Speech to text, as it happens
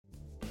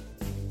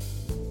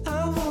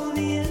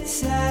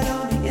inside,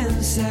 on the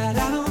inside,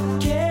 I don't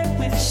care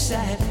which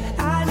side.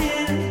 I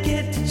didn't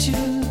get to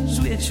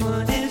choose which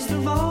one is the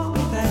wrong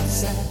or bad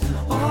side.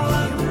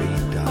 I'm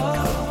moving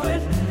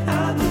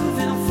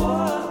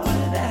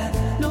forward,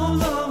 I'm no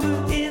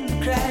longer in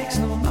the cracks,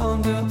 no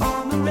longer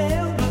on the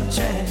railroad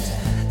tracks.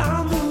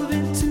 I'm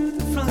moving to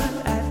the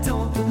front, I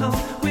don't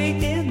belong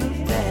way in the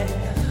back.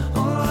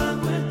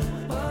 Onward.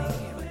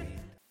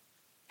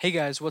 Hey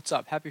guys, what's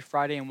up? Happy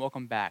Friday and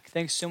welcome back.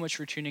 Thanks so much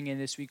for tuning in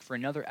this week for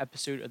another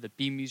episode of the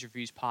BMuz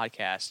Reviews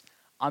podcast.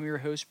 I'm your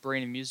host,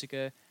 Brandon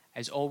Musica.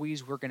 As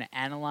always, we're going to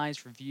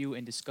analyze, review,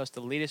 and discuss the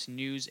latest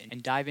news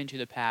and dive into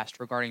the past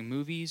regarding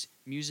movies,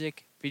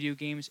 music, video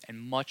games,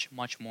 and much,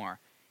 much more.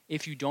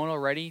 If you don't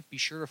already, be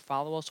sure to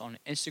follow us on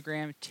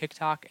Instagram,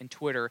 TikTok, and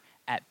Twitter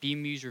at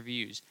BMuz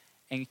Reviews,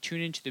 and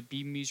tune into the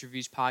BMuz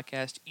Reviews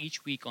podcast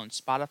each week on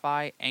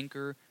Spotify,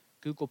 Anchor,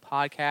 Google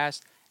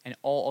Podcasts, and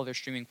all other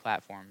streaming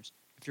platforms.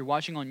 If you're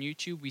watching on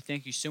YouTube, we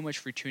thank you so much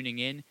for tuning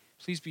in.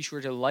 Please be sure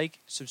to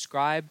like,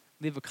 subscribe,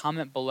 leave a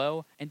comment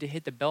below, and to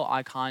hit the bell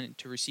icon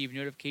to receive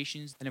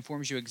notifications that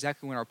informs you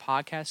exactly when our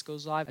podcast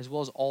goes live, as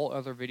well as all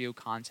other video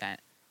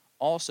content.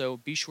 Also,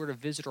 be sure to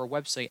visit our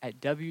website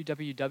at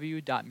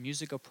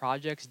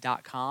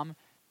www.musicaprojects.com.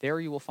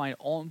 There you will find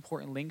all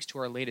important links to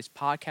our latest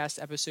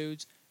podcast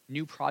episodes,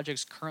 new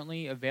projects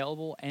currently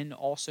available, and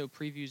also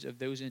previews of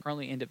those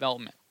currently in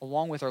development,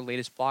 along with our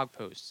latest blog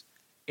posts.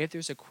 If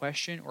there's a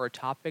question or a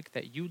topic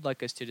that you'd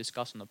like us to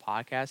discuss on the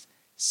podcast,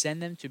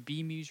 send them to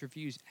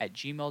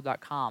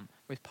bmuzreviews@gmail.com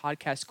with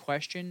podcast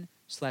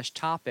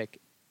question/topic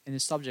in the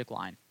subject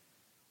line.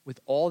 With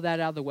all that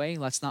out of the way,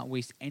 let's not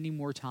waste any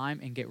more time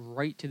and get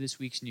right to this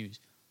week's news.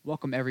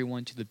 Welcome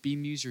everyone to the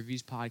BMuz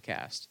Reviews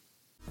podcast.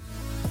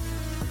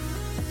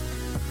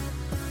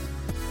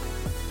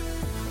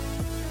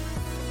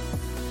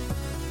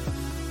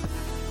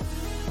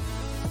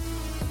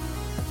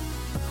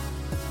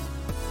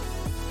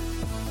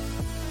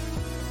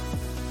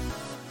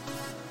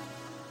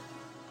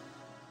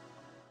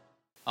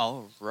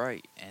 All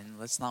right, and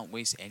let's not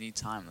waste any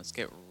time. Let's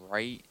get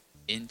right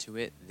into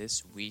it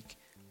this week.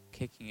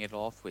 Kicking it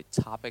off with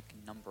topic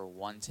number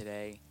 1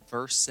 today.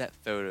 First set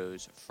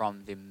photos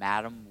from the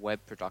Madam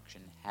Web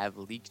production have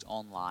leaked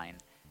online,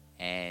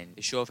 and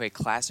they show off a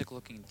classic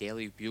looking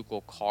Daily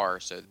Bugle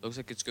car. So it looks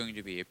like it's going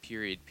to be a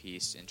period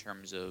piece in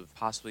terms of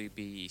possibly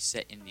be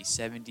set in the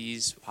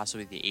 70s,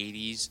 possibly the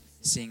 80s.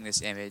 Seeing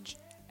this image,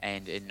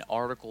 and an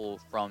article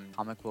from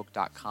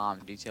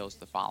comicbook.com details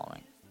the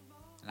following,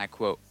 and I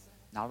quote,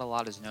 "Not a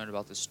lot is known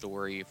about the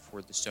story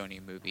for the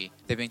Sony movie.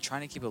 They've been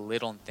trying to keep a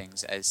lid on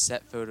things as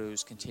set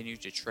photos continue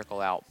to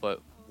trickle out,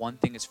 but one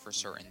thing is for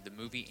certain, the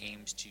movie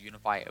aims to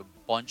unify a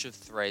bunch of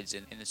threads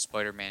in the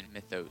Spider-Man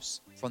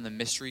mythos. From the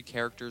mystery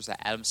characters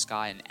that Adam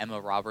Scott and Emma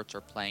Roberts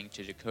are playing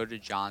to Dakota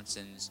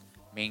Johnson's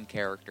main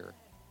character.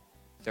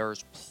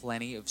 There's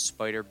plenty of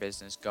spider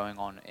business going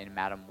on in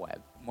Madam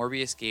Web."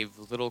 Morbius gave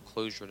little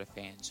closure to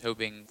fans,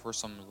 hoping for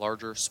some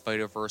larger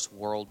Spider-Verse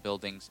world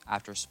buildings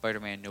after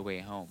Spider-Man No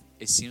Way Home.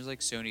 It seems like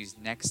Sony's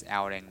next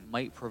outing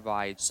might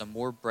provide some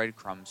more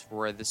breadcrumbs for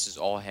where this is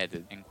all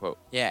headed, end quote.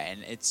 Yeah,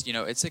 and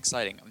it's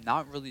exciting.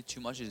 Not really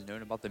too much is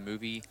known about the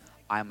movie.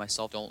 I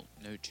myself don't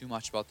know too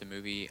much about the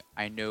movie.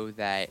 I know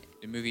that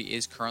the movie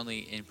is currently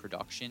in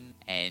production,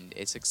 and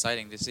it's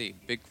exciting to see.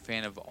 Big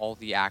fan of all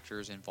the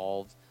actors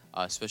involved.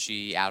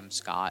 Especially Adam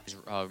Scott, his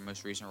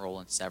most recent role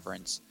in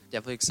Severance.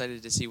 Definitely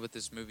excited to see what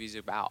this movie's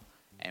about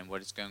and what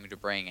it's going to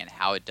bring and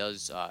how it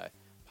does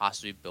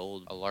possibly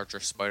build a larger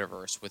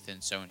Spider-Verse within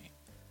Sony.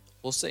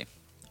 We'll see.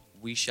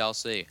 We shall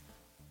see.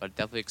 But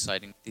definitely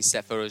exciting. These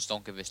set photos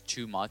don't give us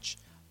too much,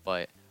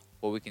 but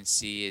what we can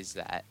see is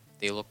that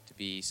they look to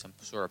be some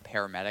sort of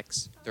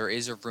paramedics. There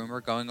is a rumor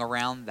going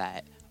around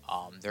that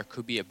there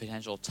could be a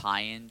potential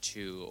tie-in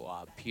to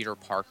Peter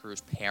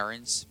Parker's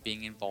parents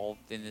being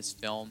involved in this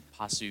film,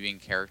 possibly being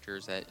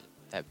characters that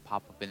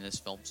pop up in this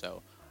film.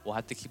 So we'll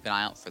have to keep an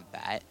eye out for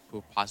that.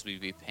 We'll possibly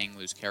be paying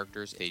those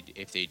characters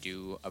if they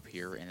do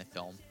appear in the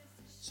film.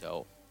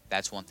 So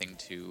that's one thing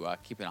to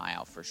keep an eye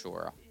out for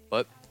sure.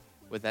 But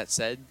with that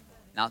said,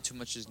 not too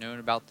much is known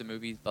about the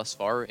movie thus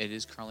far. It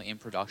is currently in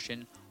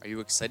production. Are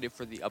you excited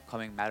for the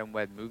upcoming Madam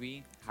Web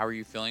movie? How are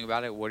you feeling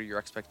about it? What are your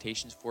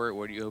expectations for it?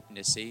 What are you hoping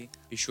to see?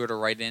 Be sure to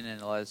write in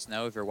and let us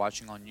know. If you're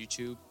watching on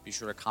YouTube, be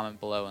sure to comment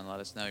below and let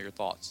us know your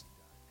thoughts.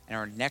 And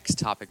our next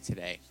topic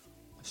today,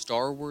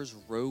 Star Wars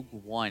Rogue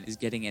One is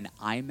getting an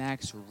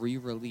IMAX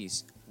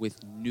re-release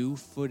with new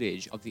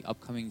footage of the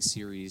upcoming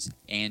series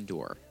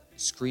Andor.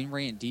 Screen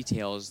Rant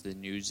details the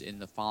news in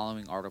the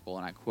following article,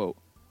 and I quote,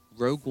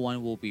 "Rogue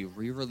One will be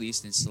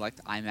re-released in select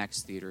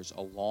IMAX theaters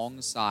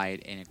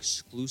alongside an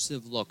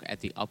exclusive look at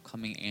the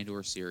upcoming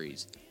Andor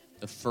series.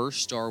 The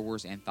first Star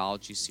Wars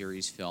anthology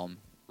series film,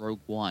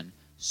 Rogue One,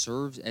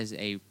 serves as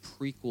a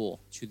prequel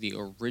to the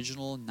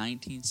original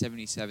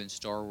 1977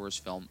 Star Wars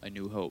film A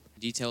New Hope.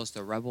 It details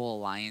the Rebel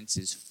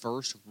Alliance's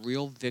first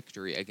real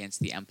victory against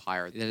the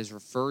Empire that is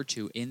referred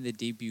to in the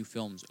debut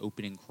film's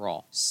opening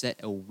crawl. Set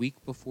a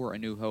week before A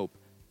New Hope,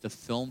 the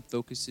film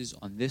focuses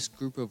on this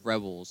group of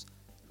rebels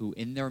who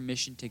in their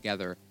mission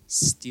together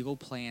steal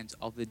plans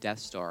of the Death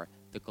Star,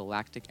 the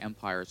Galactic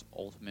Empire's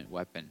ultimate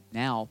weapon.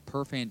 Now,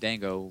 per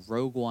Fandango,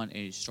 Rogue One,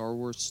 a Star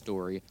Wars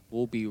story,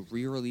 will be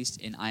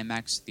re-released in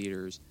IMAX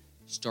theaters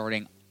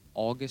starting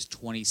August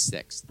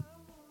 26th.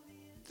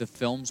 The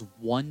film's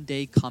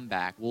one-day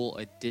comeback will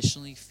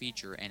additionally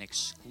feature an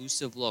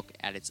exclusive look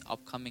at its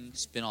upcoming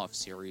spin-off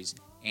series,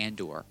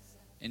 Andor.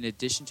 In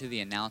addition to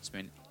the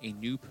announcement, a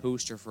new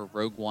poster for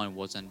Rogue One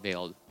was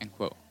unveiled. End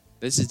quote.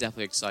 This is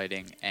definitely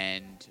exciting,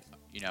 and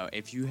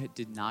if you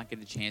did not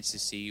get a chance to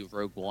see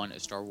Rogue One, a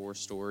Star Wars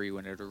story,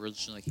 when it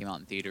originally came out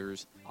in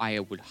theaters, I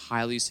would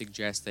highly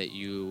suggest that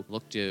you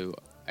look to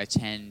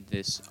attend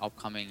this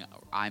upcoming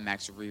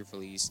IMAX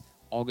re-release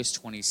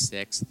August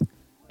 26th.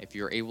 If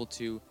you're able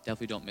to,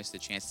 definitely don't miss the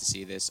chance to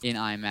see this in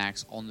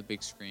IMAX on the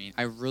big screen.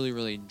 I really,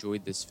 really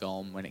enjoyed this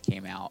film when it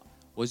came out.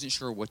 Wasn't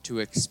sure what to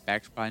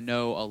expect, but I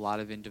know a lot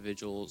of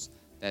individuals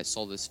that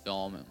saw this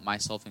film,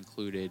 myself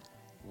included,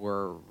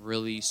 were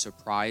really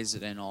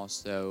surprised and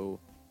also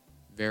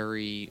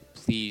very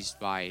pleased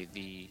by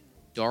the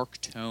dark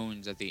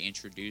tones that they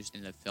introduced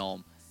in the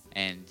film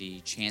and the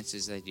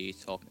chances that they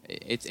took.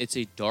 It's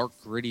a dark,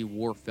 gritty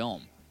war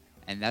film,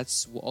 and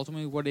that's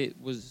ultimately what it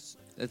was.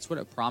 That's what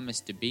it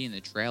promised to be in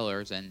the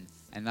trailers, and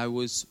I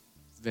was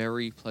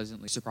very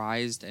pleasantly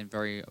surprised and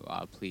very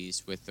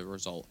pleased with the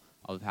result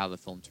of how the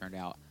film turned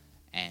out.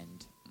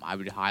 And I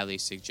would highly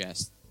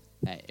suggest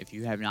that if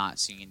you have not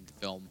seen the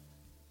film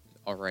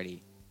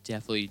already,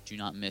 definitely do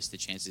not miss the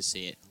chance to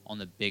see it on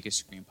the biggest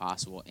screen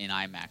possible in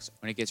IMAX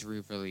when it gets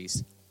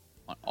re-released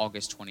on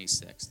August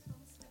 26th.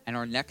 And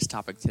our next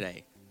topic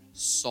today,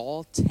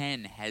 Saw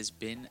 10 has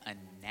been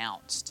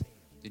announced.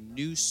 The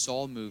new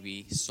Saw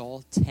movie,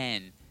 Saw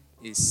 10,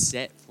 is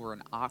set for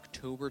an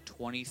October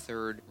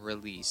 23rd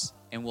release,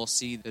 and we'll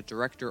see the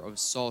director of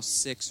Saw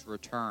 6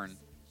 return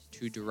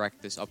to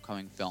direct this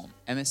upcoming film.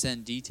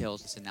 MSN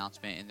details this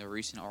announcement in the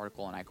recent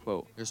article, and I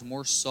quote, "There's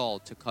more Saw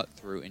to cut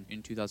through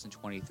in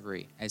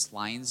 2023, as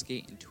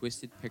Lionsgate and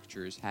Twisted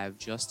Pictures have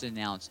just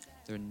announced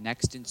their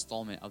next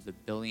installment of the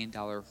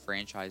billion-dollar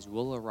franchise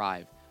will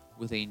arrive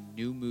with a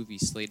new movie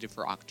slated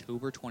for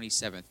October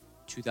 27th,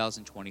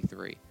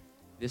 2023.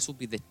 This will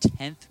be the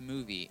 10th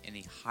movie in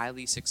the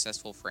highly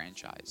successful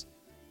franchise.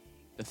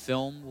 The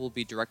film will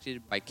be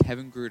directed by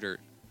Kevin Grudert,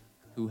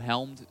 who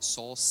helmed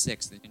Saw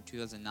 6 in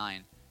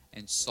 2009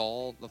 and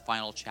Saw the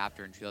Final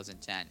Chapter in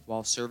 2010,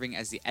 while serving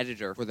as the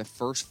editor for the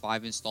first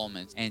 5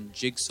 installments and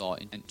Jigsaw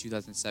in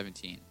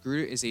 2017.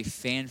 Grudert is a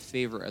fan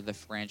favorite of the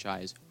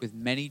franchise, with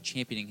many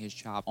championing his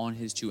job on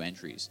his 2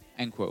 entries."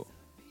 End quote.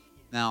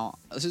 Now,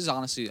 this is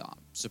honestly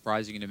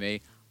surprising to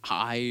me.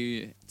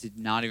 I did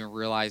not even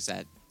realize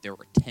that there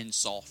were 10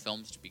 Saw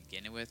films to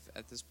begin with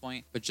at this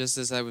point. But just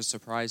as I was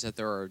surprised that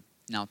there are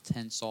now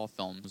 10 Saw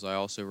films, I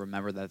also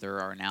remember that there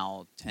are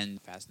now 10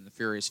 Fast and the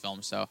Furious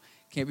films, so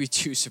can't be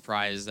too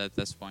surprised at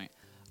this point.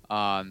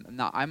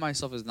 Now, I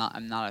myself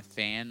I'm not a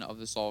fan of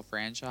the Saw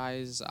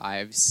franchise.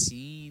 I've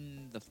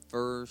seen the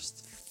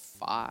first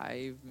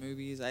 5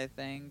 movies, I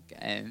think,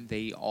 and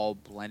they all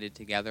blended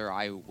together.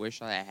 I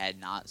wish I had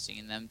not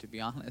seen them, to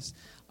be honest,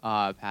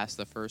 past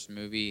the first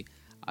movie.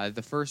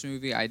 The first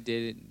movie I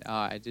did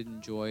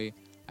enjoy.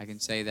 I can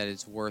say that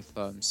it's worth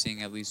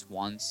seeing at least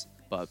once.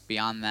 But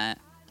beyond that,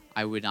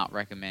 I would not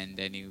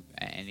recommend any of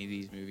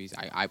these movies.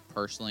 I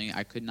personally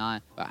could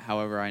not. But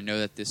however, I know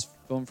that this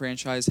film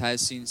franchise has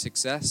seen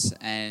success,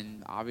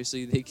 and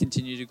obviously they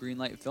continue to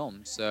greenlight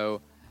films,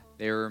 so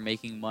they're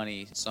making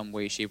money in some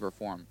way, shape, or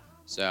form.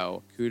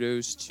 So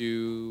kudos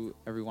to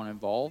everyone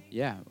involved.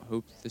 Yeah,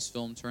 hope this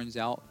film turns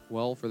out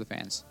well for the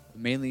fans.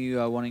 Mainly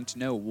wanting to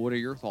know, what are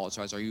your thoughts?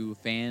 Are you a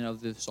fan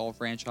of the Saw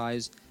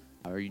franchise?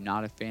 Are you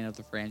not a fan of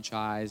the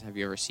franchise? Have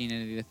you ever seen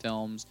any of the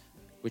films?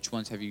 Which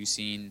ones have you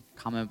seen?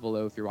 Comment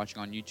below if you're watching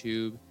on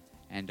YouTube.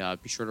 And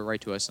be sure to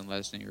write to us and let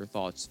us know your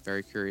thoughts.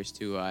 Very curious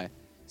to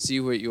see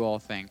what you all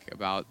think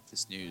about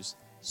this news.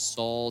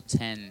 Saw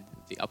 10,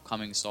 the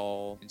upcoming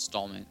Saw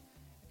installment,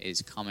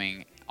 is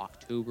coming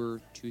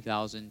October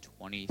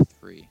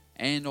 2023.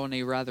 And on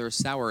a rather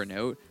sour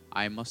note,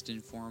 I must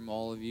inform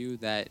all of you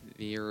that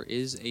there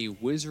is a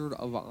Wizard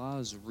of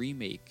Oz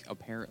remake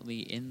apparently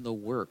in the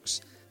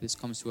works. This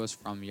comes to us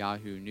from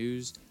Yahoo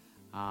News,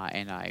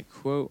 and I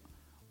quote,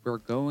 "We're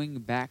going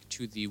back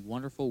to the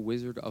wonderful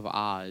Wizard of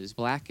Oz.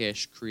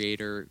 Blackish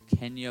creator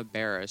Kenya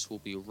Barris will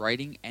be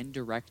writing and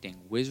directing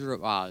Wizard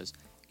of Oz,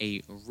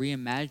 a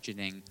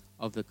reimagining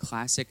of the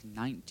classic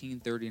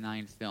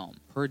 1939 film.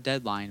 Per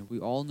Deadline,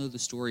 we all know the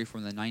story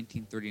from the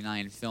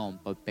 1939 film,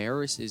 but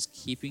Barris is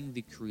keeping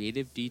the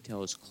creative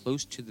details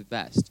close to the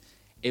vest.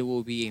 It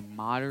will be a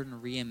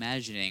modern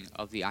reimagining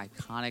of the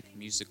iconic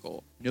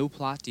musical. No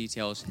plot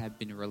details have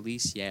been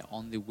released yet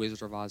on the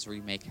Wizard of Oz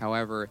remake.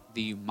 However,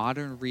 the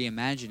modern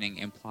reimagining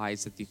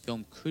implies that the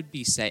film could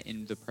be set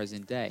in the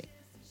present day.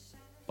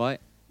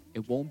 But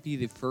it won't be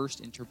the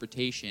first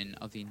interpretation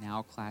of the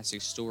now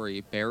classic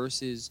story.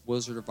 Barris's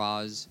Wizard of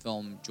Oz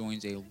film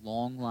joins a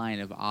long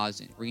line of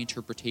Oz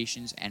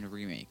reinterpretations and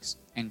remakes."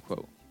 End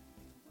quote.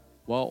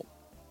 Well,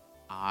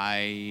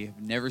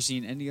 I've never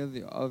seen any of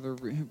the other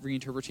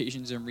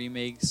reinterpretations and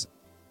remakes.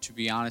 To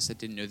be honest, I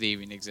didn't know they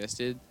even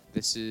existed.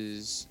 This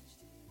is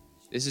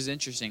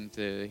interesting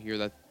to hear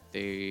that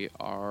they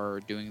are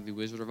doing the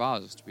Wizard of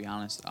Oz. To be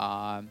honest,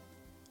 a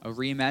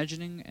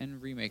reimagining and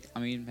remake. I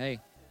mean, hey,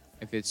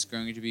 if it's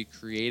going to be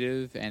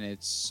creative and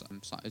it's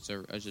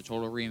a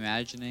total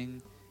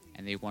reimagining,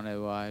 and they want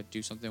to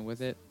do something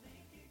with it,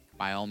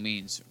 by all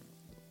means,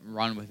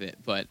 run with it.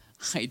 But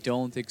I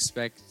don't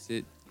expect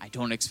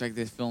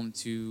this film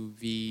to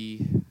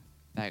be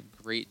that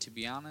great, to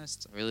be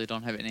honest. I really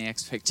don't have any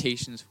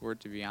expectations for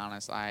it, to be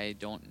honest. I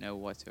don't know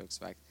what to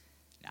expect.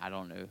 I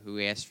don't know who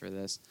asked for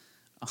this.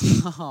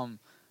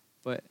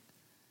 But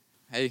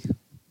hey,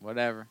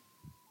 whatever.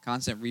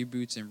 Constant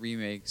reboots and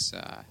remakes,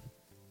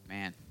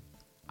 man.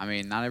 I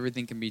mean, not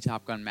everything can be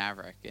Top Gun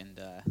Maverick, and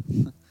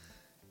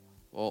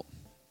well,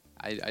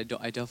 I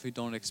definitely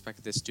don't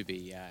expect this to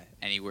be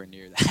anywhere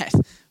near that.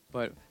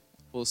 But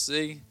we'll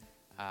see.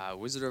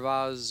 Wizard of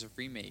Oz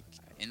remake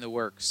in the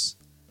works.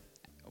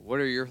 What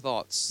are your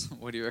thoughts?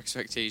 What are your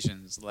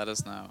expectations? Let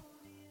us know.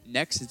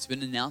 Next, it's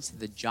been announced that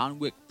the John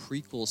Wick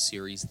prequel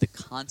series, The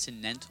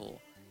Continental,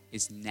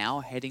 is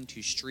now heading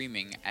to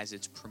streaming as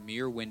its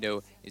premiere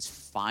window is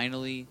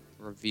finally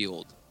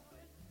revealed.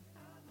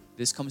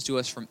 This comes to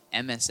us from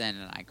MSN,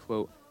 and I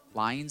quote,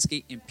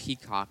 Lionsgate and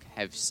Peacock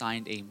have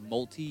signed a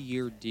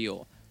multi-year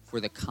deal for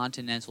The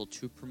Continental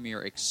to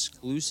premiere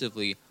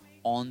exclusively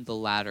on the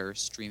latter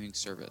streaming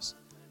service.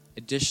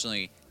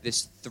 Additionally,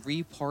 this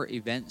 3-part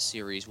event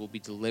series will be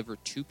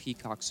delivered to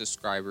Peacock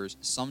subscribers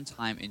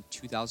sometime in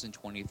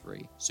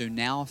 2023. So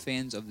now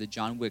fans of the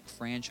John Wick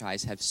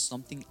franchise have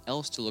something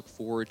else to look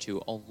forward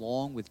to,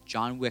 along with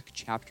John Wick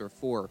Chapter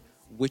 4,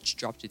 which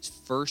dropped its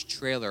first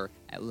trailer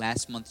at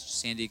last month's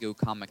San Diego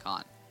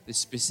Comic-Con. The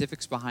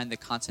specifics behind The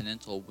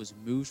Continental was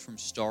moved from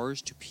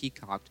Starz to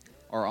Peacock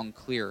are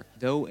unclear,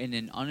 though in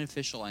an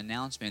unofficial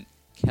announcement,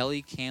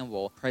 Kelly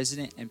Campbell,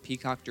 president and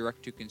Peacock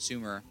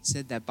direct-to-consumer,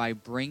 said that by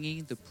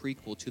bringing the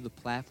prequel to the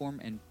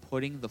platform and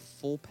putting the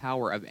full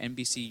power of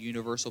NBC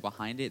Universal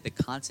behind it, The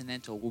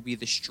Continental will be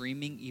the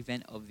streaming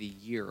event of the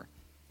year.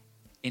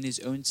 In his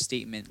own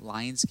statement,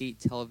 Lionsgate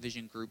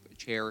Television Group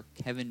chair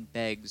Kevin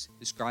Beggs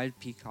described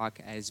Peacock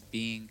as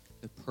being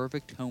the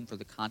perfect home for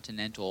The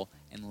Continental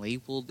and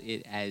labeled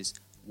it as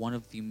one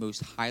of the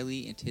most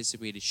highly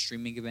anticipated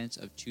streaming events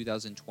of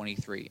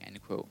 2023,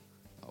 end quote.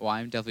 Well,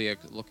 I'm definitely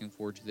looking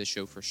forward to this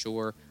show for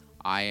sure.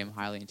 I am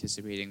highly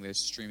anticipating this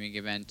streaming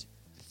event.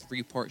 The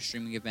 3-part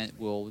streaming event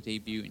will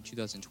debut in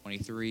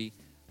 2023.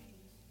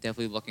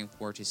 Definitely looking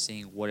forward to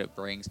seeing what it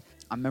brings.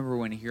 I remember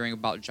when hearing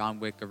about John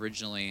Wick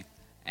originally,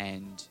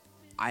 and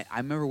I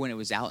remember when it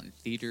was out in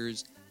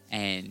theaters,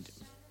 and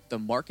the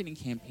marketing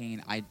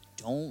campaign, I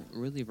don't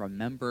really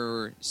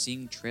remember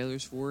seeing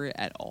trailers for it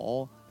at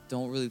all.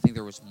 Don't really think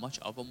there was much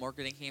of a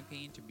marketing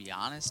campaign, to be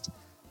honest.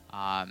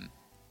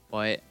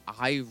 But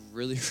I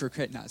really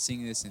regret not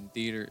seeing this in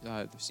theater,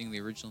 seeing the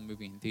original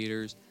movie in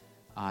theaters.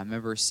 I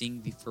remember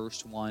seeing the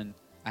first one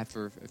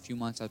after a few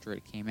months after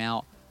it came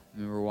out. I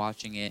remember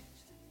watching it,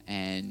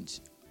 and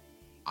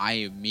I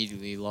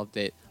immediately loved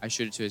it. I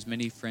showed it to as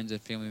many friends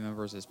and family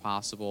members as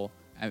possible.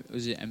 I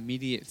was an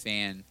immediate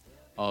fan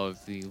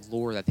of the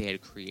lore that they had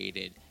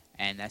created,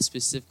 and that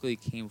specifically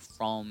came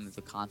from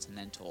The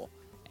Continental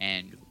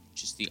and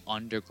just the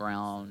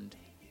underground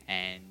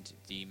and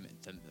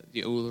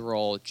the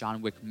overall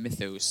John Wick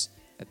mythos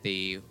that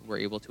they were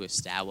able to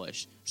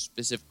establish,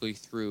 specifically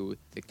through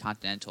The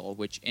Continental,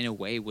 which in a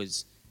way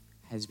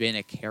has been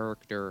a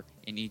character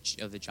in each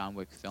of the John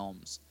Wick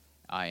films,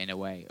 in a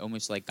way,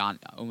 almost like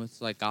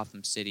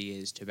Gotham City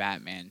is to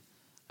Batman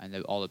and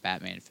all the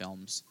Batman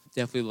films.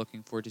 Definitely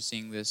looking forward to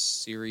seeing this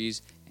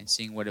series and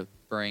seeing what it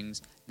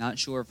brings. Not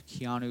sure if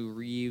Keanu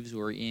Reeves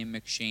or Ian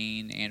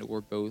McShane and or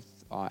both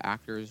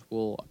actors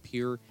will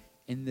appear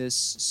in this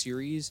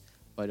series,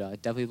 but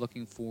definitely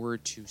looking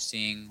forward to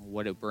seeing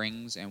what it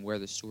brings and where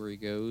the story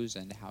goes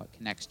and how it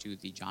connects to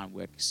the John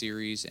Wick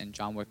series and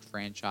John Wick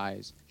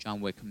franchise,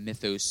 John Wick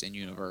mythos and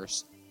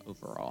universe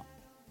overall.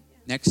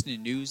 Next in the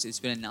news, it's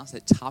been announced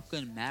that Top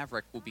Gun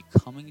Maverick will be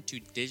coming to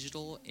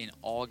digital in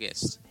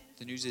August.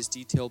 The news is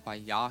detailed by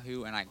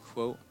Yahoo, and I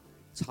quote,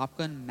 Top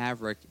Gun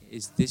Maverick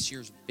is this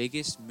year's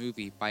biggest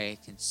movie by a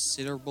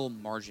considerable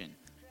margin,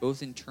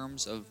 both in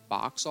terms of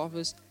box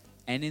office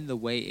and in the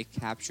way it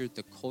captured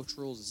the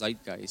cultural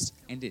zeitgeist,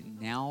 and it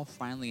now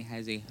finally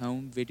has a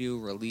home video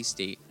release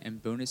date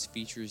and bonus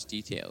features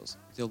details.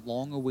 The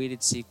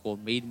long-awaited sequel,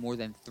 made more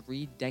than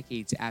 3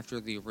 decades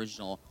after the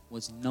original,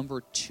 was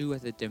number 2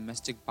 at the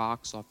domestic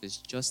box office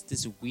just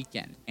this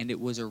weekend, and it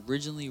was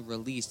originally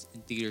released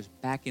in theaters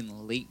back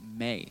in late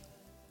May.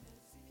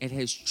 It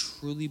has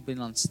truly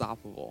been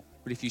unstoppable,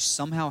 but if you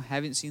somehow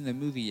haven't seen the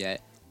movie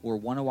yet, or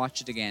want to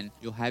watch it again,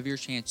 you'll have your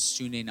chance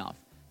soon enough.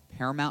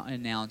 Paramount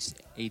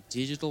announced a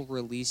digital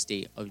release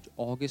date of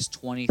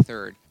August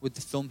 23rd, with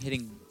the film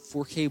hitting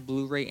 4K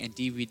Blu-ray and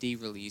DVD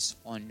release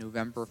on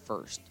November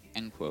 1st,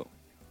 end quote.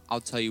 I'll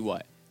tell you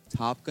what,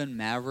 Top Gun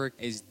Maverick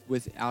is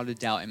without a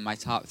doubt in my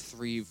top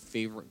 3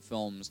 favorite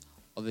films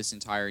of this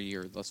entire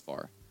year thus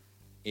far.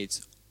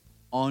 It's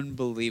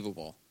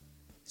unbelievable.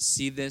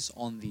 See this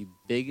on the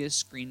biggest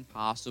screen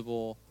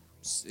possible.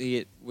 See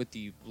it with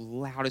the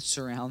loudest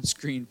surround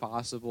screen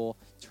possible.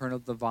 Turn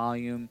up the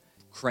volume.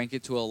 Crank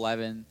it to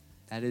 11.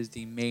 That is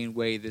the main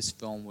way this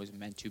film was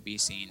meant to be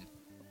seen.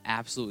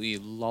 Absolutely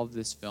love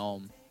this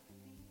film.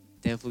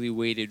 Definitely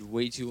waited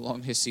way too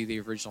long to see the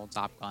original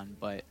Top Gun,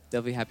 but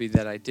definitely happy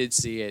that I did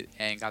see it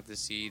and got to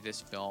see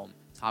this film,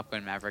 Top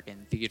Gun Maverick,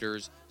 in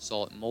theaters.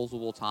 Saw it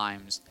multiple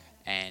times,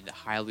 and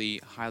highly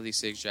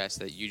suggest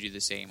that you do the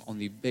same on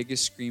the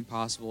biggest screen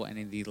possible and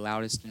in the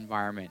loudest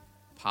environment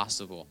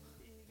possible.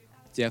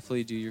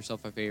 Definitely do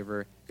yourself a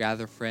favor.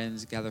 Gather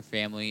friends, gather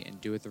family, and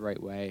do it the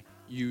right way.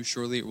 You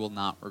surely will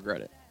not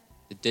regret it.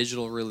 The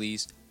digital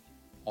release,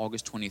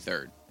 August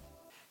 23rd.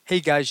 Hey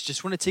guys,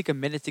 just want to take a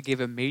minute to give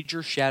a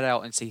major shout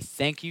out and say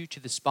thank you to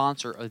the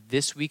sponsor of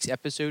this week's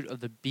episode of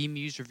the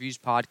BMuz Reviews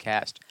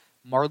podcast,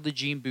 Marla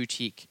Jean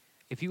Boutique.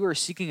 If you are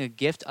seeking a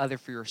gift either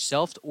for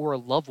yourself or a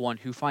loved one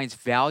who finds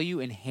value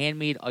in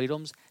handmade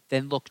items,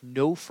 then look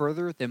no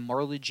further than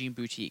Marla Jean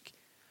Boutique.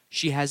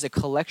 She has a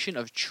collection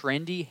of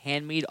trendy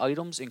handmade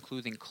items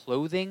including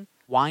clothing,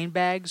 wine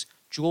bags,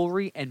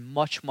 jewelry, and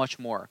much, much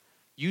more.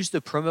 Use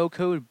the promo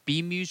code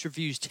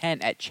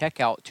BMuzReviews10 at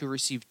checkout to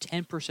receive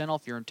 10%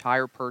 off your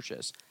entire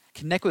purchase.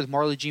 Connect with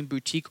Marla Jean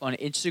Boutique on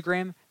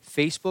Instagram,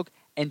 Facebook,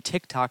 and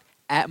TikTok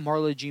at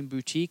Marla Jean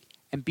Boutique,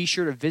 and be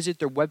sure to visit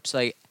their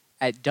website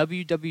at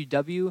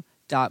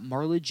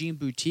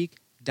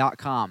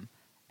www.marlajeanboutique.com.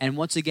 And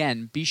once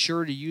again, be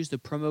sure to use the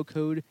promo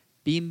code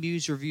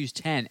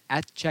BMuzReviews10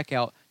 at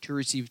checkout to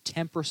receive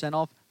 10%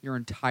 off your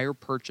entire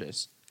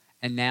purchase.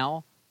 And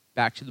now,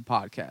 back to the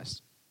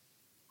podcast.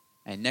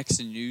 And next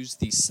in news,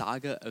 the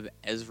saga of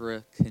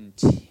Ezra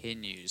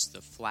continues.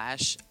 The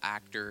Flash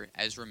actor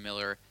Ezra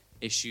Miller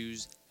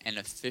issues an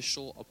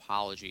official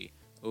apology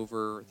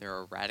over their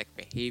erratic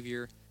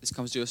behavior. This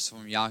comes to us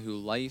from Yahoo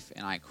Life,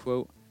 and I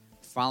quote,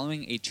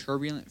 "Following a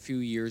turbulent few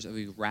years of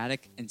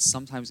erratic and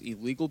sometimes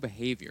illegal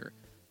behavior,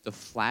 the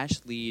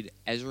Flash lead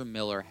Ezra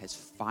Miller has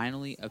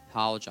finally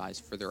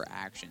apologized for their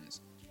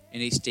actions.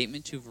 In a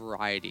statement to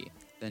Variety,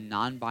 the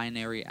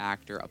non-binary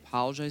actor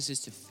apologizes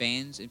to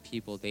fans and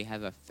people they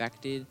have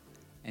affected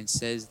and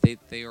says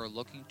they are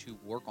looking to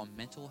work on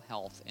mental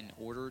health in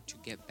order to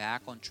get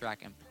back on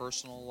track in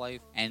personal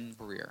life and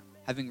career.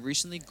 Having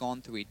recently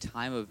gone through a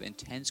time of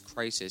intense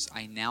crisis,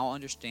 I now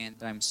understand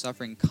that I'm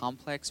suffering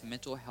complex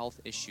mental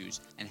health issues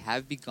and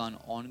have begun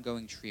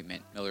ongoing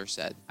treatment," Miller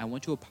said. "I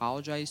want to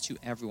apologize to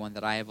everyone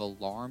that I have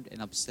alarmed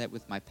and upset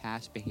with my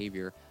past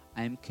behavior.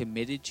 I am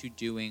committed to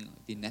doing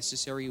the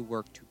necessary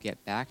work to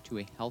get back to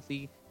a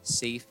healthy,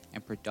 safe,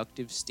 and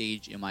productive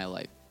stage in my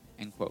life."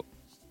 End quote.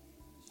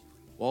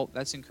 Well,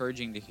 that's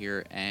encouraging to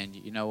hear, and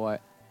you know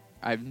what?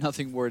 I have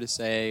nothing more to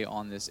say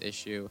on this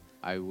issue.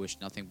 I wish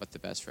nothing but the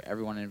best for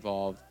everyone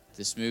involved.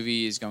 This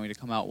movie is going to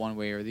come out one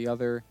way or the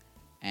other,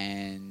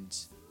 and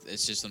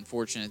it's just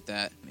unfortunate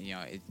that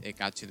it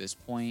got to this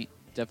point.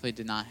 Definitely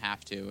did not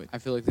have to. I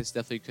feel like this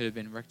definitely could have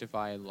been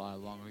rectified a lot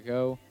long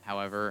ago.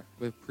 However,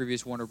 with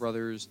previous Warner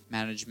Brothers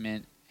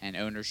management and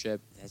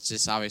ownership, that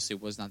just obviously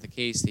was not the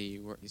case. They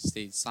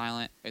stayed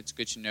silent. It's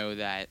good to know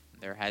that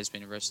there has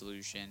been a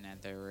resolution,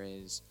 and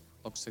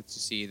looks like to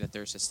see that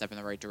there's a step in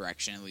the right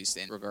direction, at least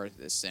in regard to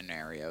this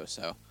scenario.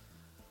 So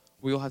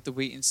we'll have to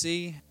wait and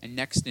see. And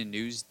next in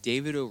news,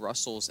 David O.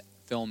 Russell's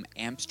film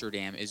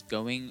Amsterdam is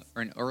going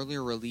for an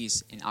earlier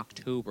release in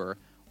October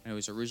when it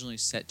was originally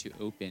set to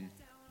open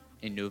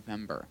in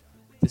November.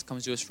 This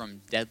comes to us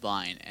from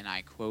Deadline, and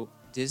I quote,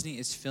 "Disney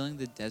is filling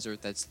the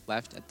desert that's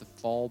left at the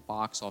fall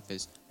box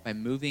office by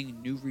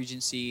moving New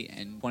Regency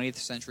and 20th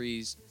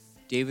Century's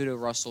David O.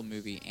 Russell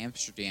movie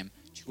Amsterdam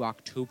to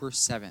October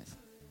 7th.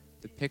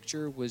 The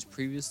picture was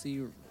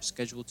previously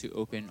scheduled to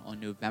open on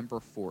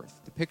November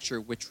 4th. The picture,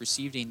 which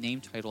received a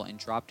name title and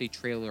dropped a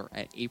trailer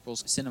at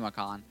April's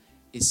CinemaCon,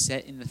 is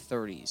set in the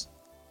 30s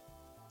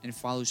and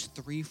follows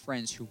three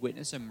friends who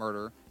witness a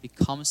murder,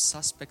 become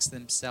suspects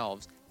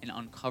themselves, and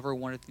uncover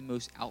one of the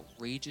most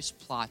outrageous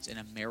plots in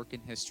American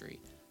history.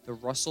 The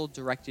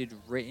Russell-directed,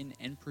 written,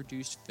 and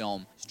produced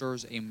film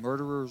stars a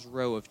murderer's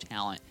row of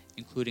talent,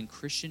 including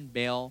Christian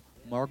Bale,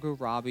 Margot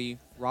Robbie,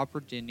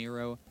 Robert De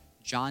Niro,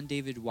 John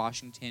David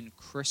Washington,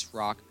 Chris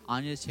Rock,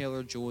 Anya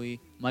Taylor-Joy,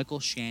 Michael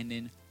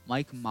Shannon,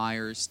 Mike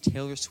Myers,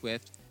 Taylor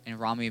Swift, and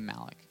Rami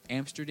Malek.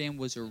 Amsterdam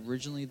was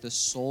originally the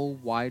sole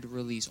wide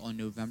release on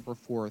November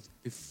 4th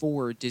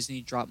before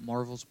Disney dropped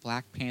Marvel's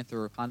Black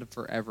Panther: Wakanda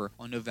Forever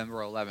on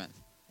November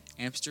 11th.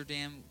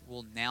 Amsterdam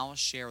will now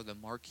share the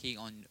marquee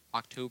on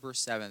October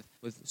 7th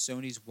with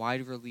Sony's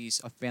wide release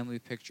of family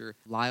picture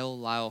Lyle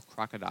Lyle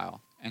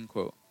Crocodile." End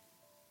quote.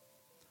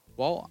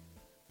 Well,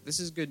 this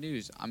is good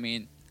news. I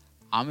mean,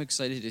 I'm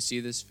excited to see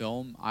this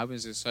film. I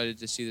was excited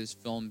to see this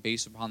film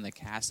based upon the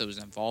cast that was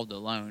involved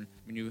alone.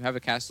 When you have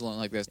a cast alone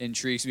like this, it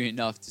intrigues me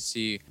enough to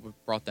see what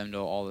brought them to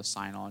all the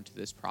sign on to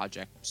this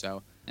project.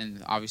 So,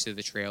 and obviously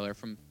the trailer,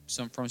 from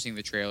seeing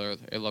the trailer,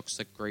 it looks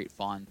like great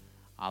fun.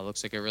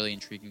 Looks like a really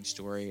intriguing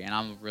story, and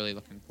I'm really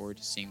looking forward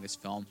to seeing this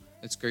film.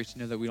 It's great to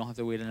know that we don't have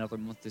to wait another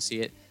month to see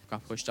it. It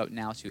got pushed up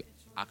now to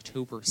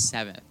October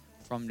 7th.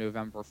 From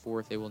November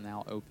 4th, it will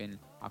now open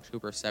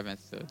October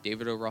 7th, the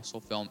David O.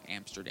 Russell film,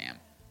 Amsterdam.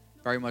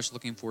 Very much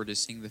looking forward to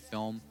seeing the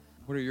film.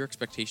 What are your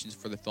expectations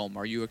for the film?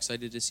 Are you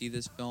excited to see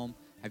this film?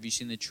 Have you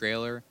seen the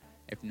trailer?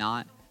 If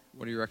not,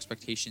 what are your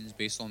expectations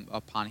based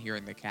upon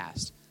hearing the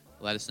cast?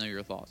 Let us know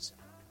your thoughts.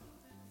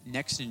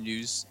 Next in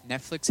news,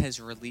 Netflix has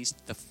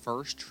released the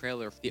first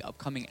trailer for the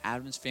upcoming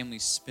Addams Family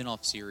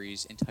spin-off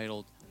series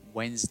entitled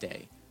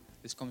Wednesday.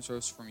 This comes to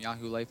us from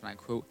Yahoo Life, and I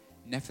quote,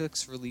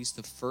 Netflix released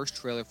the first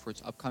trailer for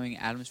its upcoming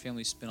Addams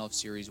Family spin-off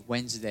series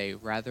Wednesday,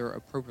 rather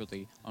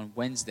appropriately, on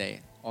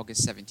Wednesday,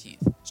 August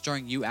 17th.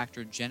 Starring U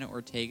actor Jenna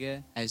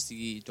Ortega as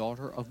the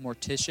daughter of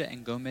Morticia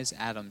and Gomez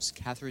Addams,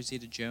 Catherine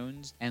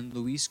Zeta-Jones, and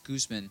Luis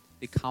Guzman,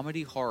 the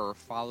comedy horror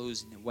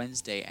follows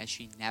Wednesday as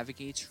she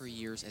navigates her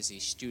years as a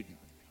student.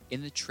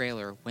 In the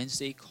trailer,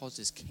 Wednesday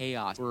causes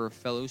chaos for her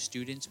fellow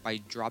students by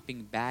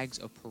dropping bags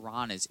of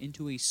piranhas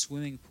into a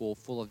swimming pool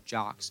full of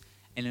jocks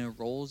and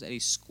enrolls at a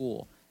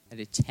school that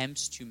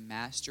attempts to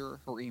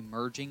master her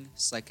emerging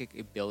psychic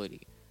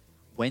ability.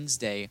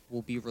 Wednesday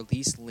will be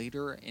released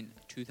later in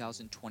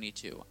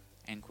 2022,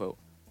 end quote.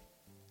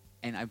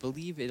 And I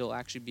believe it'll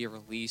actually be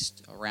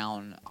released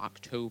around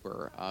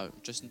October,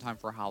 just in time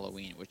for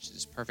Halloween, which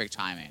is perfect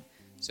timing.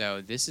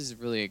 So this is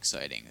really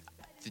exciting.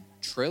 The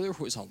trailer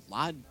was a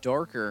lot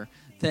darker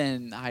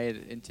than I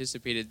had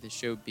anticipated the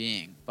show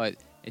being, but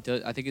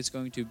I think it's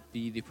going to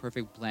be the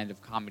perfect blend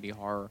of comedy,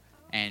 horror,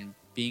 and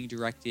being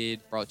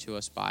brought to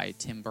us by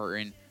Tim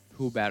Burton.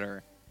 Who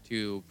better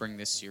to bring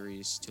this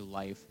series to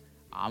life?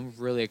 I'm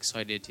really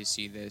excited to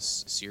see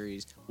this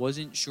series.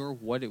 Wasn't sure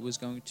what it was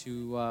going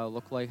to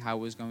look like, how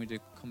it was going to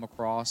come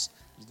across.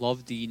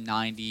 Loved the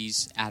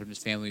 90s Addams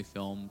Family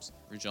films,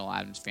 original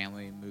Addams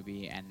Family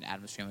movie and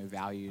Addams Family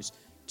Values.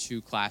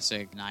 Two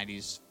classic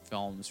 90s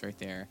films right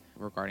there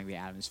regarding the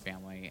Addams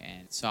Family.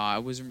 And so I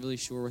wasn't really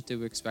sure what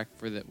to expect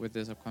with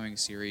this upcoming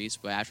series,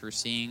 but after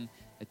seeing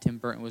that Tim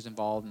Burton was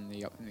involved in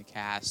the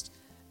cast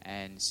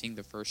and seeing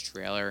the first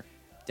trailer,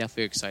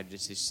 definitely excited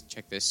to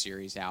check this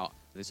series out.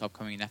 This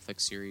upcoming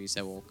Netflix series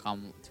that will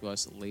come to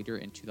us later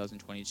in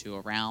 2022,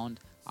 around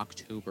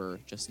October,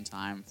 just in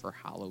time for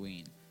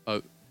Halloween.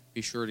 But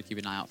be sure to keep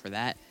an eye out for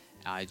that.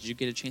 Did you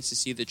get a chance to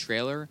see the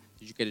trailer?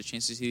 Did you get a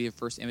chance to see the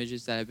first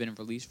images that have been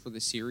released for the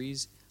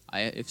series?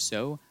 If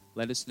so,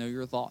 let us know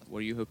your thought. What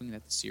are you hoping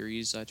that the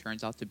series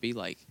turns out to be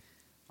like?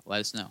 Let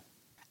us know.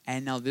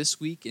 And now this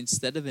week,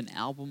 instead of an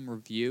album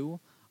review,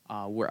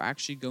 we're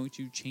actually going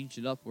to change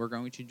it up. We're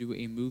going to do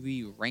a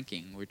movie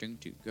ranking. We're going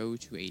to go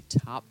to a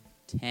top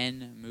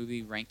 10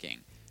 movie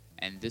ranking.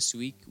 And this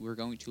week, we're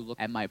going to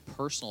look at my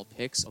personal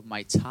picks of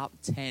my top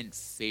 10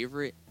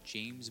 favorite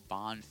James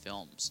Bond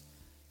films.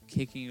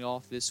 Kicking it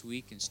off this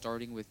week and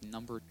starting with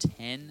number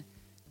 10,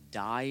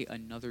 Die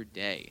Another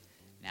Day.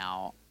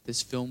 Now,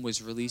 this film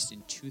was released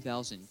in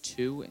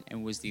 2002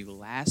 and was the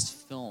last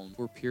film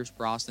for Pierce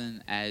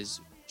Brosnan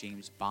as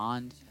James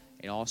Bond.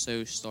 It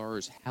also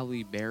stars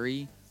Halle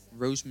Berry,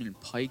 Rosamund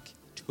Pike,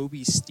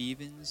 Toby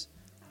Stephens,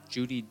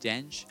 Judi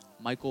Dench,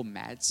 Michael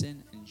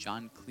Madsen, and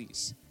John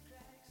Cleese.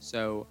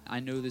 So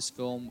I know this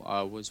film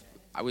was,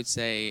 I would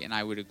say, and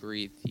I would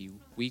agree, the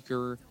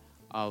weaker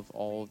of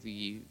all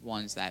the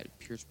ones that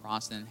Pierce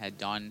Brosnan had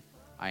done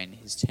in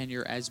his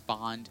tenure as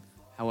Bond.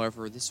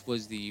 However, this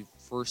was the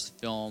first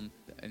film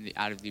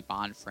out of the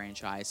Bond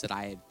franchise that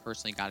I had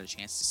personally got a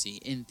chance to see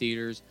in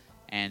theaters,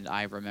 and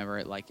I remember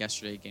it like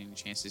yesterday, getting a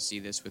chance to see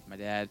this with my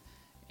dad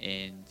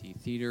in the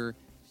theater,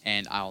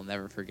 and I'll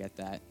never forget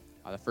that.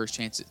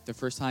 The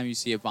first time you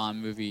see a Bond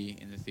movie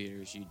in the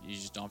theaters, you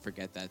just don't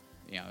forget that.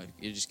 You know,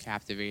 you're just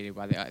captivated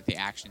by the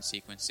action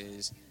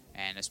sequences,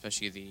 and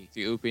especially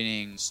the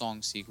opening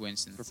song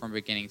sequence, and from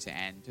beginning to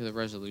end, to the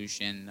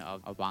resolution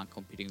of Bond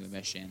completing the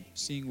mission,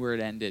 seeing where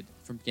it ended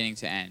from beginning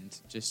to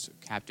end, just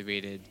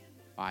captivated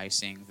by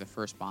seeing the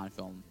first Bond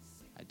film,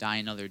 Die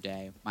Another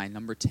Day, my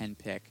number 10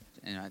 pick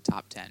in a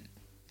top 10.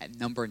 At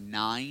number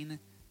 9,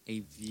 A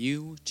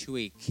View to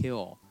a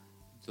Kill,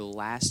 the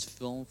last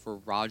film for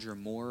Roger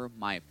Moore,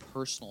 my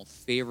personal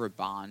favorite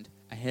Bond,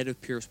 ahead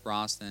of Pierce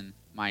Brosnan,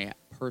 my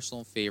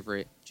personal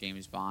favorite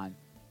James Bond,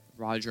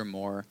 Roger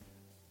Moore.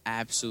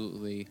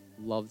 Absolutely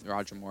loved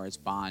Roger Moore as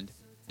Bond.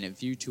 And A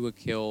View to a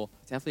Kill,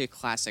 definitely a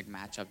classic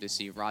matchup to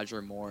see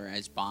Roger Moore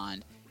as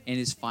Bond in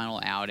his final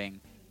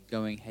outing,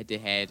 going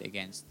head-to-head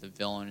against the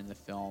villain in the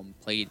film,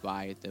 played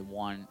by the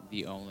one,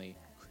 the only,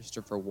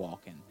 Christopher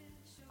Walken.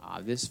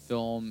 This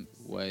film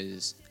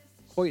was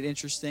quite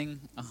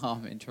interesting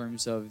in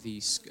terms of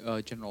the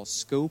general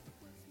scope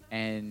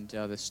and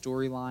the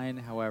storyline.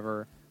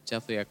 However,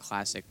 definitely a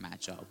classic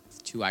matchup.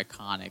 Two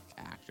iconic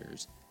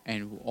actors,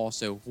 and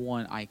also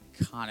one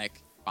iconic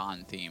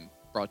Bond theme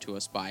brought to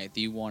us by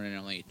the one and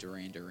only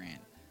Duran Duran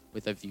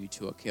with A View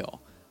to a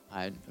Kill.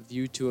 A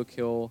View to a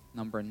Kill,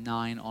 number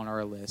 9 on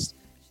our list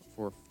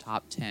for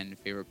top 10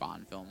 favorite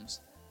Bond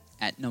films.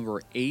 At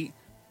number 8,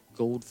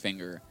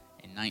 Goldfinger,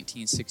 In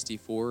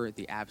 1964,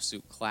 the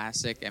absolute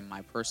classic and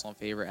my personal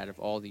favorite out of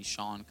all the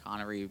Sean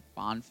Connery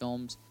Bond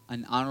films.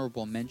 An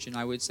honorable mention,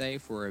 I would say,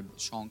 for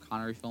Sean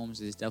Connery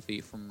films is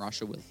definitely From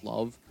Russia with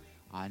Love,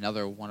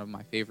 another one of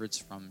my favorites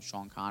from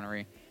Sean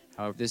Connery.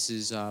 However, this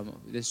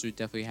would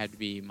definitely have to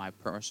be my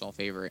personal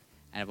favorite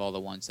out of all the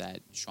ones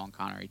that Sean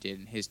Connery did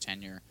in his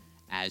tenure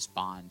as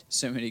Bond.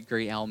 So many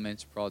great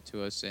elements brought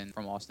to us and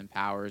from Austin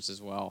Powers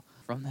as well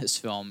from this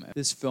film.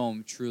 This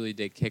film truly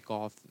did kick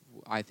off,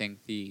 I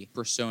think, the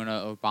persona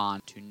of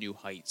Bond to new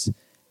heights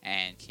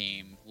and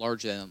came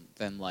larger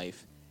than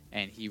life.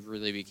 And he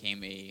really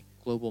became a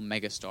global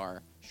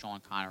megastar,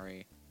 Sean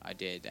Connery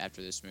did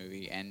after this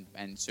movie, and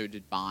so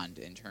did Bond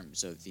in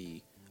terms of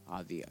the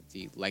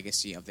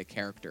legacy of the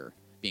character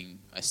being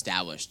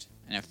established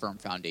and a firm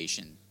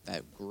foundation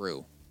that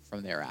grew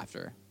from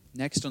thereafter.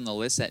 Next on the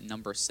list at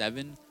number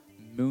 7,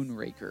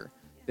 Moonraker.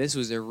 This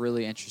was a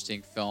really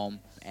interesting film,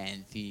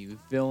 and the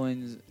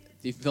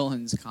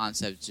villain's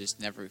concept just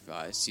never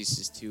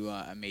ceases to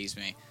amaze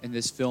me. In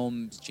this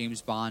film,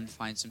 James Bond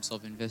finds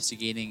himself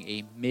investigating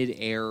a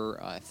mid-air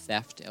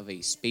theft of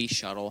a space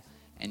shuttle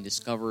and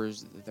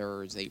discovers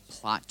there is a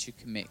plot to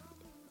commit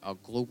a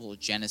global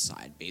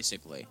genocide,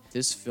 basically.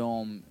 This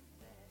film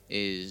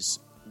is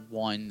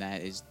one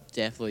that is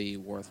definitely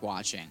worth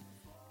watching,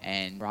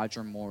 and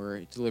Roger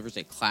Moore delivers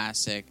a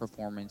classic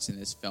performance in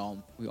this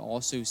film. We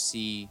also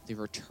see the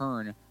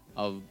return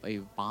of a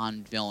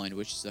Bond villain,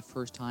 which is the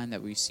first time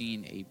that we've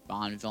seen a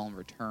Bond villain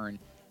return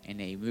in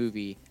a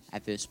movie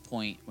at this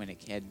point when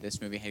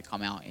this movie had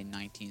come out in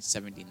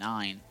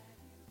 1979.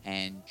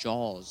 And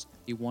Jaws,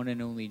 the one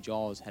and only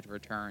Jaws, had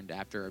returned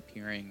after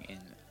appearing in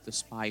The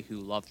Spy Who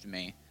Loved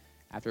Me.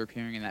 After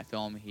appearing in that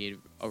film, he had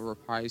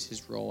reprised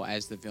his role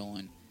as the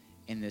villain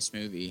in this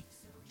movie,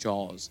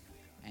 Jaws.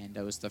 And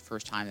that was the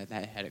first time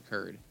that had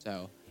occurred.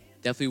 So,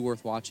 definitely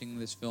worth watching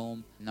this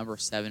film. Number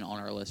 7 on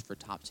our list for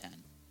top 10.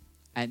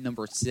 At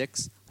number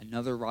 6,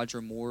 another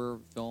Roger Moore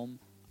film,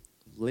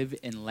 Live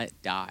and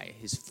Let Die.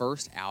 His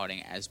first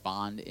outing as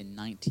Bond in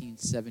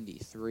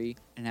 1973.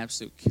 An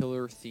absolute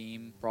killer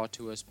theme brought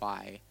to us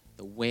by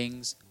The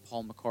Wings,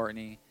 Paul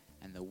McCartney,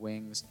 and The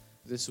Wings.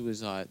 This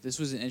was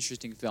an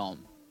interesting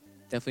film.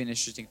 Definitely an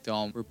interesting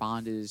film where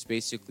Bond is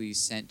basically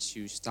sent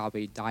to stop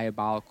a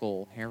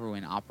diabolical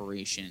heroin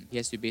operation. He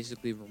has to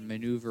basically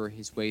maneuver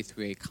his way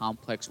through a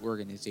complex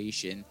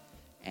organization,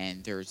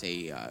 and there's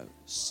a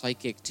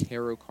psychic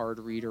tarot card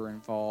reader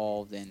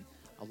involved, and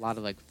a lot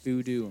of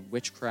voodoo and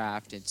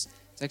witchcraft. It's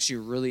actually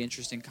a really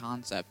interesting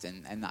concept,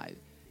 and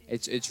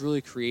it's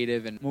really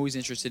creative. And I'm always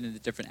interested in the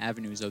different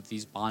avenues of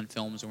these Bond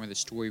films and where the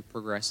story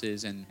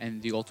progresses,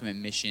 and the ultimate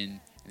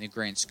mission and the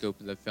grand scope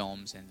of the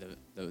films, and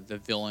the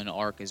villain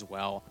arc as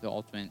well, the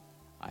ultimate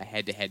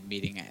head-to-head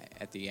meeting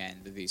at the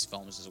end of these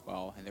films as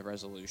well, and the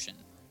resolution.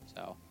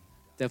 So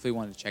definitely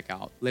wanted to check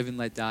out Live and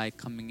Let Die,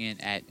 coming in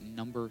at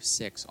number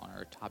 6 on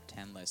our top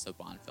 10 list of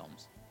Bond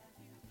films.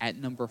 At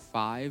number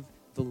 5,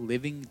 The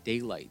Living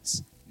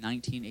Daylights,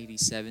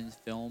 1987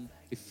 film.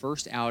 The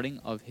first outing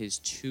of his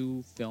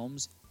 2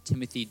 films,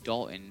 Timothy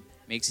Dalton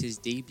makes his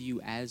debut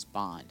as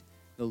Bond.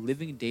 The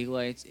Living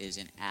Daylights is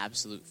an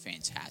absolute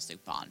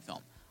fantastic Bond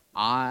film.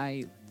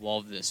 I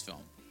love this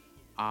film.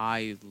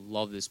 I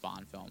love this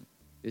Bond film.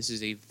 This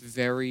is a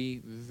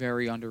very,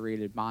 very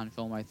underrated Bond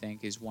film. I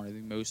think is one of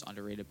the most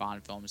underrated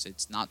Bond films.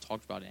 It's not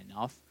talked about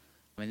enough.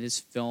 In this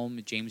film,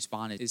 James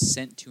Bond is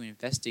sent to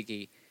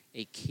investigate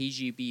a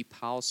KGB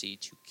policy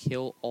to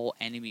kill all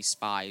enemy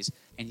spies,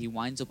 and he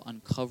winds up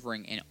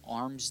uncovering an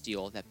arms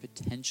deal that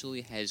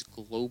potentially has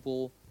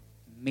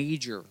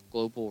major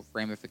global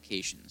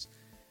ramifications.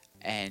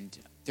 And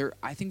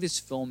I think this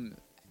film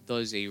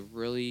does a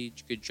really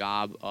good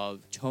job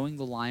of towing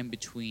the line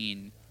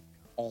between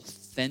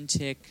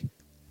authentic,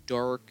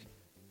 dark,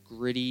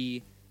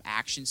 gritty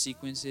action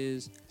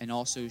sequences and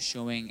also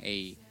showing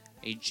a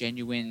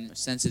genuine,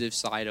 sensitive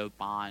side of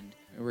Bond,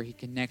 where he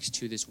connects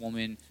to this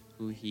woman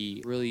who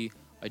he really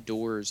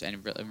adores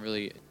and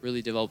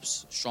really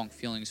develops strong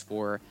feelings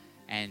for.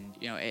 And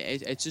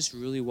it's just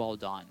really well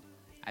done.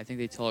 I think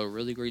they tell a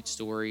really great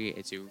story.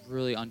 It's a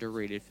really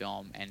underrated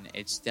film, and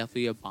it's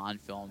definitely a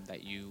Bond film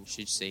that you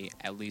should see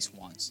at least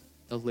once.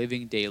 The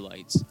Living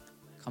Daylights,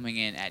 coming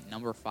in at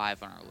number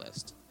 5 on our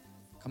list.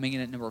 Coming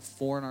in at number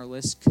 4 on our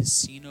list,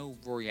 Casino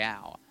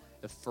Royale,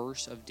 the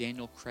first of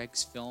Daniel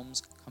Craig's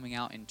films, coming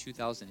out in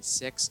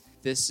 2006.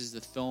 This is the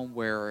film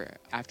where,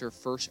 after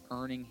first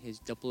earning his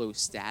 00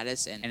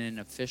 status and an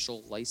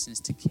official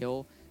license to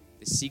kill,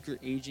 the secret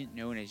agent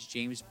known as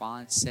James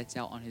Bond sets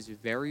out on his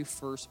very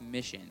first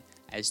mission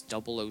as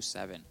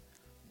 007.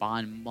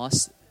 Bond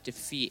must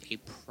defeat a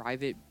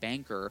private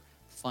banker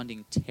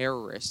funding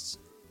terrorists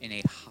in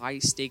a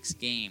high-stakes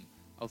game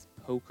of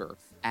poker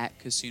at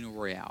Casino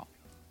Royale.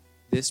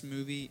 This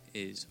movie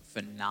is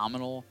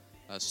phenomenal,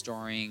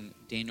 starring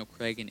Daniel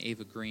Craig and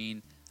Ava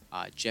Green,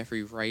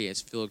 Jeffrey Wright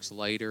as Felix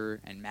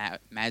Leiter, and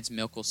Mads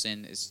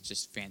Mikkelsen is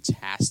just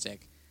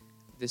fantastic.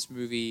 This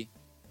movie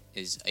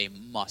is a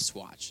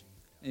must-watch.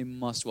 A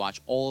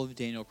must-watch. All of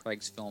Daniel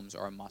Craig's films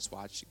are a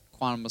must-watch.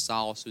 Quantum of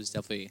Solace was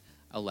definitely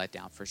a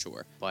letdown for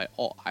sure. But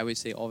I would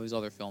say all of his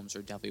other films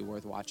are definitely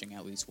worth watching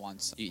at least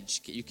once.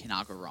 You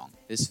cannot go wrong.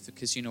 This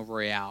Casino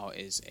Royale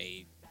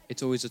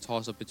it's always a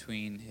toss-up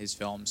between his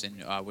films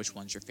and which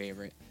one's your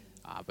favorite.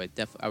 But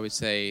I would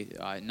say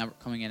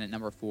coming in at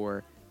number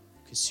 4,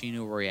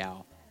 Casino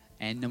Royale.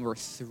 And number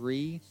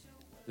 3,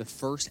 the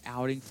first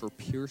outing for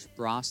Pierce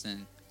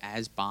Brosnan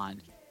as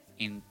Bond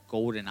in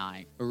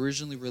GoldenEye.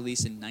 Originally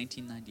released in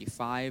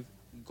 1995,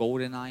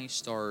 GoldenEye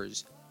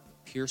stars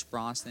Pierce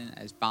Brosnan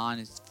as Bond,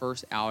 his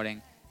first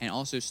outing, and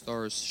also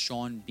stars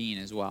Sean Bean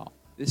as well.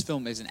 This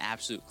film is an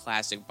absolute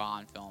classic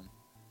Bond film.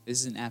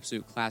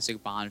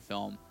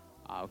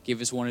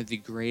 Give us one of the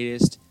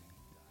greatest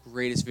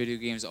video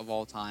games of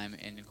all time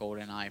in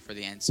GoldenEye for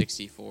the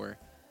N64.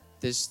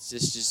 This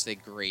is just a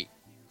great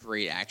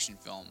action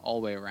film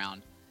all the way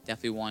around.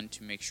 Definitely one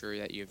to make sure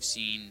that you have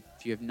seen.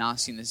 If you have not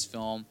seen this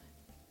film,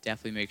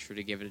 definitely make sure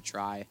to give it a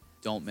try.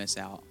 Don't miss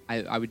out.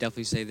 I would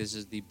definitely say this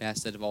is the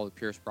best out of all the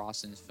Pierce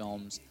Brosnan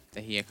films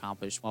that he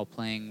accomplished while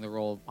playing the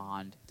role of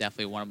Bond.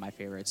 Definitely one of my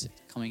favorites.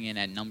 Coming in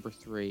at number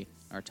 3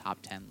 on our top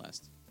 10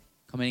 list.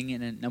 Coming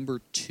in at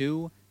number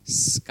 2,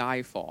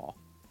 Skyfall.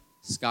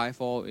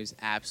 Skyfall is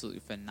absolutely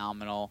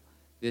phenomenal.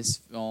 This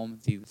film,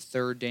 the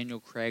third Daniel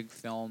Craig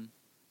film,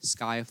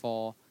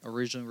 Skyfall,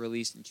 originally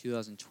released in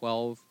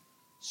 2012,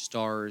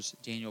 stars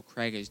Daniel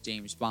Craig as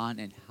James Bond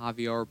and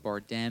Javier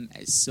Bardem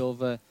as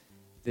Silva.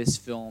 This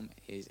film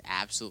is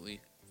absolutely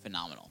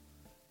phenomenal.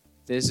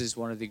 This is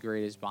one of the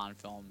greatest Bond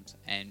films,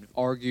 and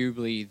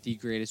arguably the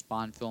greatest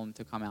Bond film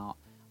to come out,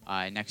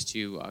 next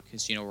to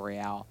Casino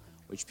Royale,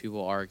 which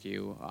people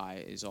argue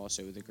is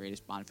also the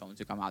greatest Bond film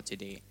to come out to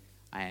date.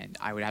 And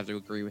I would have to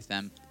agree with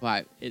them.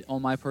 But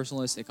on my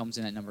personal list, it comes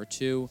in at number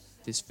 2.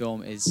 This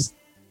film is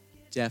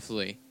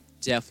definitely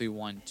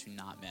one to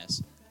not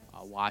miss.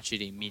 Watch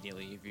it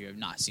immediately if you have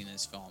not seen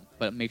this film.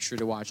 But make sure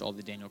to watch all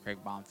the Daniel Craig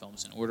Bond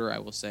films in order. I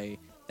will say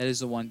that is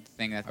the one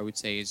thing that I would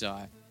say is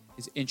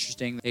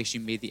interesting. They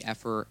actually made the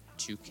effort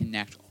to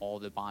connect all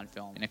the Bond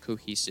films in a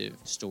cohesive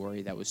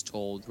story that was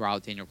told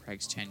throughout Daniel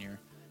Craig's tenure.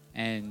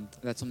 And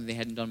that's something they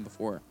hadn't done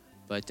before.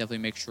 But definitely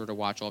make sure to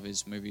watch all of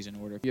his movies in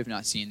order if you have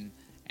not seen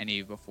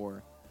any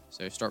before.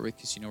 So start with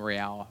Casino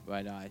Royale,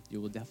 but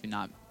you will definitely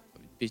not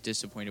be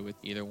disappointed with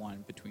either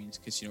one between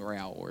Casino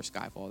Royale or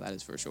Skyfall, that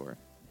is for sure.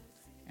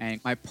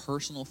 And my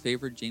personal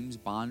favorite James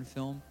Bond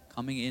film,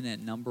 coming in at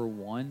number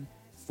 1,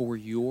 For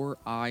Your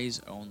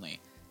Eyes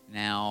Only.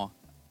 Now,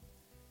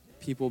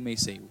 people may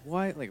say,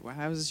 what? Like,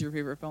 how is this your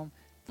favorite film?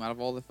 Out of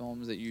all the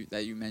films that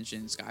you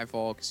mentioned,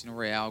 Skyfall, Casino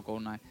Royale,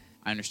 GoldenEye,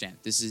 I understand.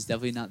 This is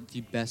definitely not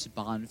the best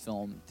Bond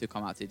film to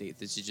come out to date.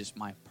 This is just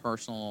my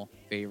personal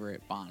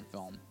favorite Bond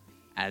film.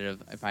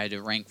 If I had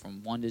to rank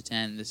from 1 to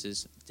 10, this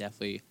is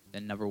definitely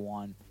the number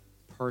 1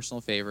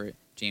 personal favorite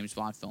James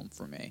Bond film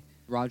for me.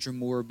 Roger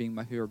Moore being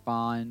my favorite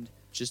Bond,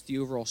 just the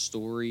overall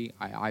story.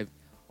 I've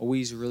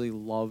always really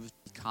loved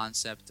the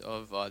concept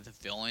of the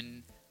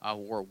villain,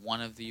 or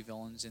one of the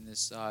villains in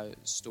this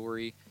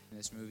story, in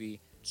this movie,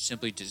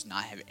 simply does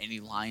not have any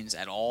lines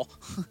at all.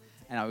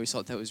 And I always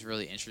thought that was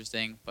really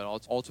interesting. But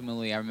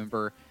ultimately, I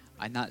remember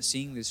not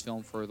seeing this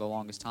film for the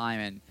longest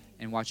time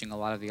and watching a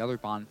lot of the other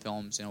Bond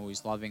films and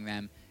always loving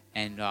them.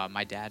 And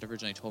my dad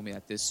originally told me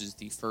that this is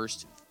the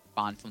first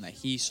Bond film that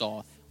he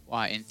saw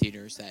in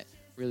theaters that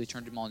really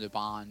turned him on to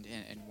Bond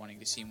and wanting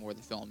to see more of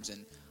the films.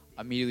 And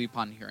immediately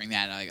upon hearing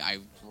that, I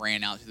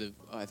ran out to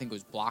I think it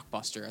was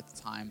Blockbuster at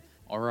the time,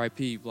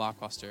 R.I.P.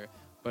 Blockbuster.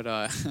 But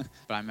but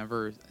I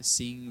remember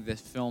seeing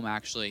this film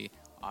actually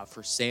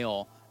for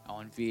sale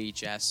on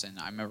VHS, and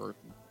I remember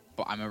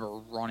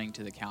running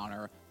to the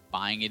counter,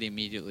 buying it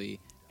immediately,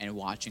 and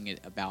watching it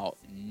about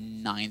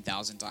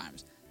 9,000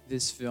 times.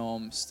 This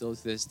film, still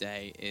to this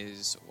day,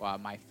 is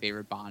my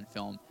favorite Bond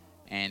film,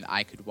 and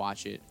I could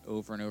watch it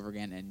over and over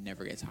again and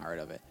never get tired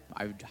of it.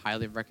 I would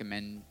highly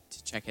recommend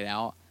to check it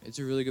out. It's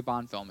a really good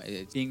Bond film.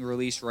 It's being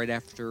released right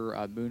after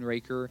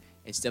Moonraker.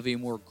 It's definitely a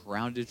more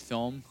grounded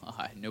film,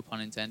 no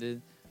pun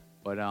intended,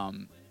 but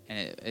and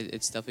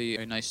it's definitely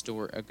a nice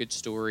story, a good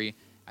story.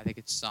 I think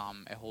it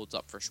holds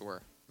up for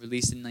sure.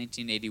 Released in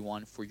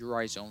 1981, For Your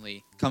Eyes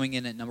Only, coming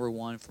in at number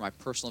 1 for my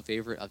personal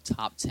favorite of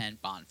top 10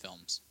 Bond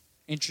films.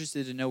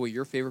 Interested to know what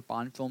your favorite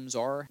Bond films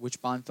are?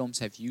 Which Bond films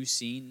have you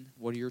seen?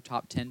 What are your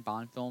top 10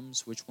 Bond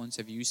films? Which ones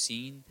have you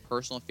seen?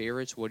 Personal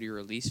favorites? What are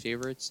your least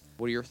favorites?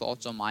 What are your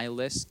thoughts on my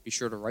list? Be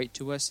sure to write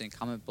to us and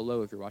comment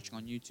below if you're watching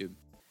on YouTube.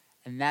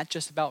 And that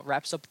just about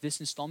wraps up this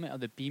installment of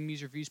the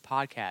BMuz Reviews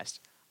podcast.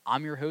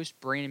 I'm your host,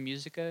 Brandon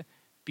Musica.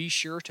 Be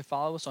sure to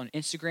follow us on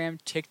Instagram,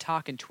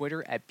 TikTok, and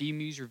Twitter at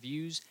BMuz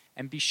Reviews,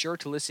 and be sure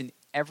to listen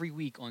every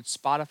week on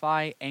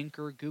Spotify,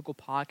 Anchor, Google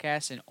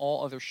Podcasts, and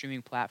all other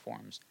streaming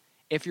platforms.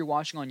 If you're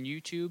watching on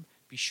YouTube,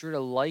 be sure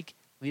to like,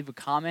 leave a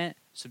comment,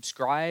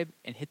 subscribe,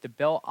 and hit the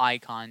bell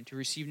icon to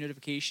receive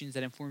notifications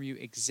that inform you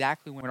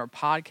exactly when our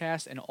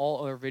podcast and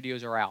all other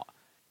videos are out.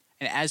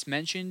 And as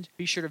mentioned,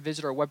 be sure to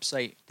visit our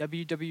website,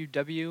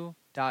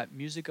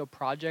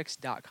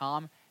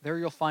 www.musicaprojects.com. There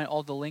you'll find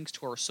all the links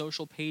to our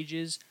social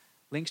pages,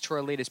 links to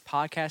our latest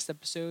podcast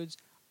episodes,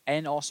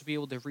 and also be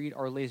able to read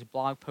our latest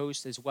blog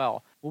post as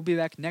well. We'll be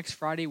back next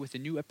Friday with a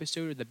new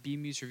episode of the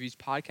BMuz Reviews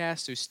podcast,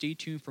 so stay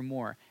tuned for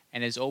more.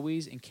 And as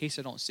always, in case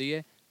I don't see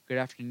you, good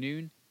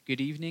afternoon,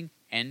 good evening,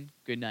 and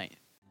good night.